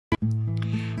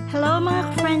Hello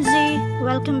mga ka-friendsy!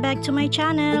 Welcome back to my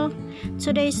channel.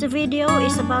 Today's video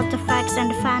is about the facts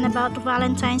and fun about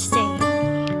Valentine's Day.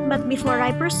 But before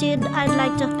I proceed, I'd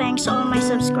like to thank all my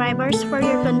subscribers for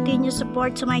your continued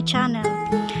support to my channel.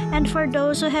 And for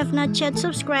those who have not yet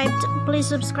subscribed, please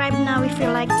subscribe now if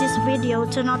you like this video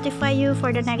to notify you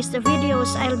for the next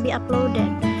videos I'll be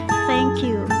uploaded. Thank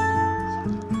you.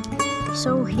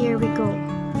 So here we go.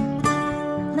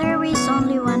 There is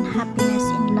only one happiness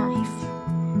in life,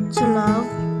 to love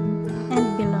and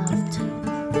be loved.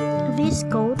 This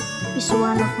quote is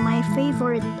one of my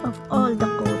favorite of all the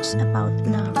quotes about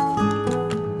love.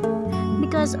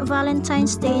 Because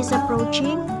Valentine's Day is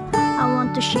approaching, I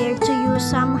want to share to you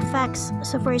some facts,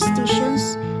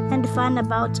 superstitions, and fun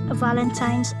about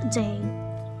Valentine's Day.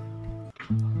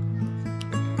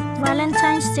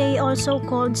 Valentine's Day, also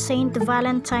called Saint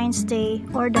Valentine's Day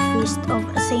or the Feast of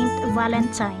Saint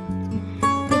Valentine.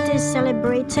 It is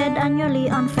celebrated annually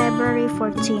on February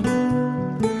 14.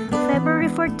 February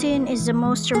 14 is the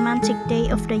most romantic day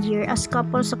of the year as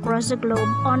couples across the globe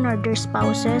honor their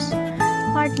spouses,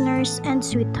 partners, and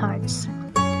sweethearts.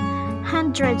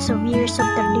 Hundreds of years of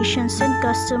traditions and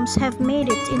customs have made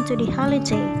it into the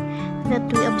holiday that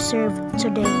we observe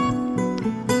today.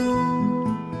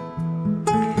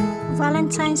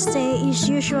 Valentine's Day is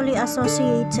usually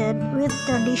associated with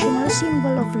traditional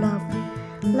symbol of love,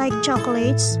 like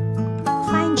chocolates,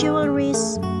 fine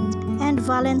jewelries, and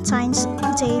Valentine's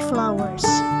Day flowers.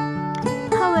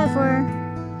 However,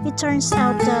 it turns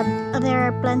out that there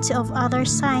are plenty of other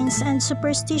signs and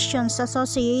superstitions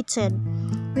associated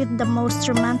with the most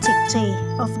romantic day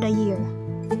of the year.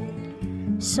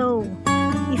 So,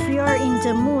 if you are in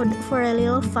the mood for a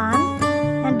little fun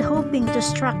and hoping to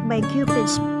struck by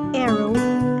Cupid's arrow,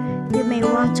 you may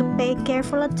want to pay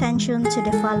careful attention to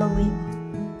the following.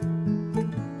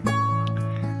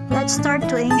 Let's start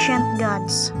to ancient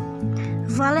gods.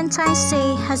 Valentine's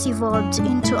Day has evolved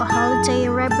into a holiday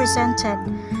represented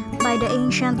by the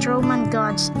ancient Roman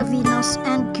gods Venus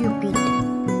and Cupid.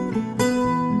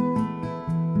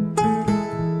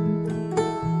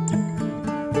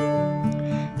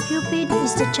 Cupid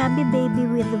is the chubby baby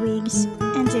with wings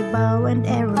and a bow and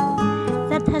arrow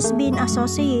that has been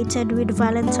associated with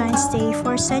Valentine's Day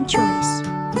for centuries.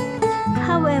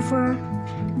 However,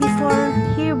 before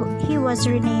he was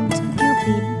renamed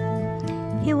Cupid,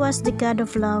 he was the god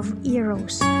of love,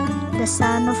 Eros, the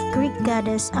son of Greek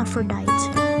goddess Aphrodite,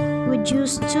 would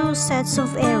use two sets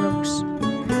of arrows,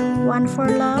 one for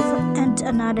love and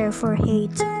another for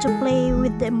hate, to play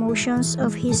with the emotions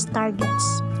of his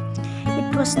targets.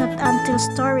 It was not until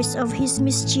stories of his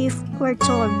mischief were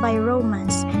told by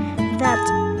Romans that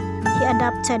he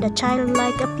adopted a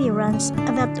childlike appearance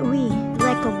that we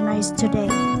recognize today.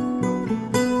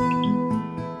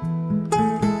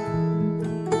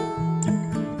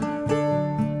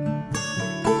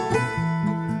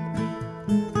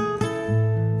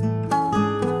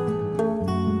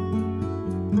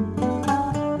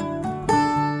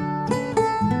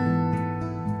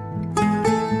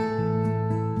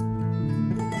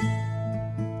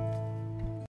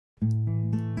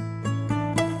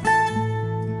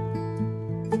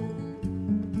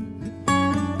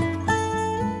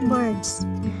 Birds.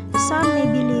 Some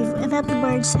may believe that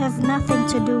birds have nothing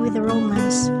to do with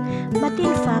romance, but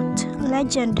in fact,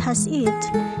 legend has it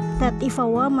that if a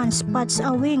woman spots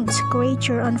a winged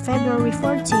creature on February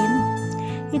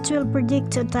 14, it will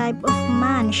predict the type of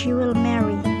man she will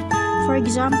marry. For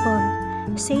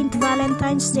example, Saint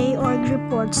Valentine's Day org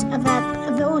reports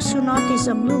that those who notice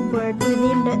a bluebird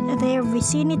within their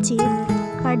vicinity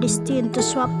are destined to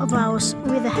swap vows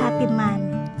with a happy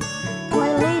man,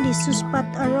 while ladies who spot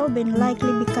a robin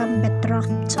likely become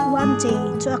betrothed one day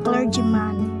to a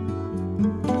clergyman.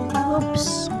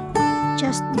 Oops!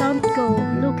 Just don't go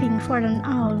looking for an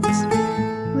owl,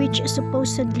 which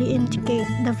supposedly indicate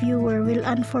the viewer will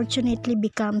unfortunately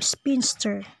become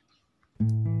spinster.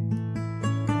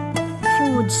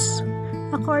 Foods.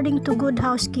 According to Good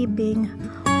Housekeeping,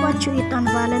 what you eat on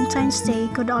Valentine's Day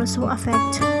could also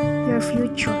affect your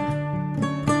future.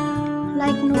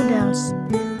 Like noodles.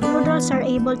 Noodles are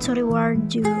able to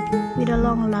reward you with a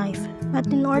long life, but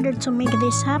in order to make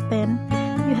this happen,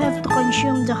 you have to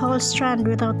consume the whole strand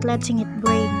without letting it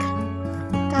break.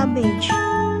 Cabbage.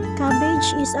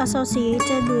 Cabbage is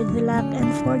associated with luck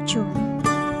and fortune,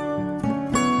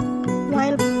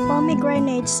 while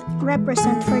pomegranates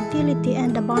represent fertility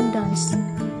and abundance.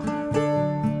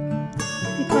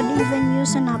 You could even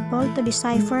use an apple to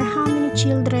decipher how many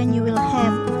children you will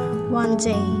have one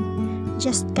day.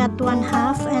 Just cut one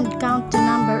half and count the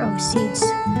number of seeds,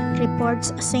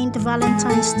 reports Saint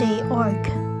Valentine's Day org.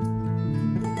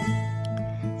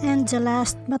 And the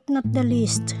last but not the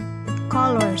least,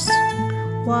 colors.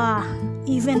 Wow,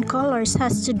 even colors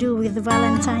has to do with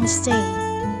Valentine's Day.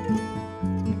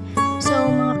 So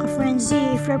mga ka-frenzy,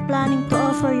 if you're planning to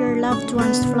offer your loved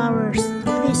ones flowers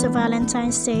this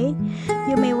Valentine's Day,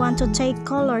 you may want to take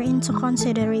color into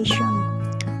consideration.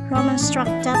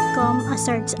 Romanstruck.com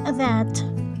asserts that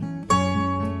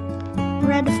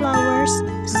red flowers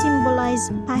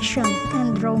symbolize passion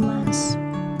and romance.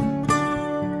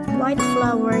 White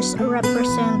flowers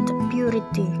represent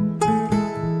purity.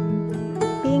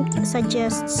 Pink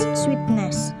suggests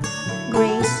sweetness,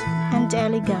 grace, and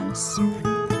elegance.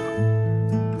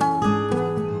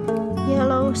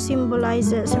 Yellow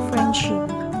symbolizes friendship.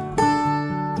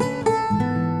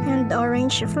 And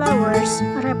orange flowers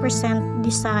represent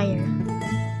desire.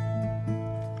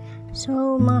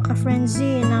 So mga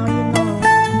ka-frenzy, now you know,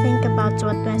 think about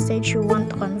what message you want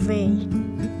to convey.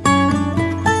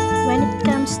 When it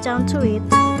comes down to it,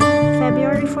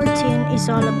 February 14 is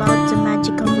all about the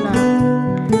magic of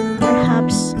love.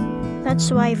 Perhaps that's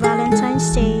why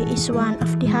Valentine's Day is one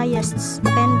of the highest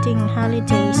spending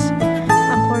holidays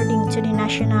according to the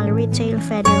National Retail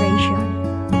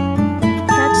Federation.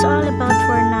 That's all about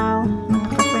for now, mga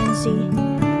ka-frenzy.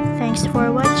 Thanks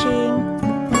for watching,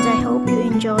 and I hope you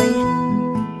enjoy.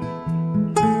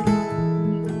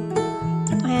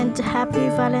 And happy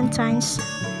Valentine's,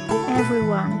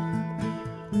 everyone.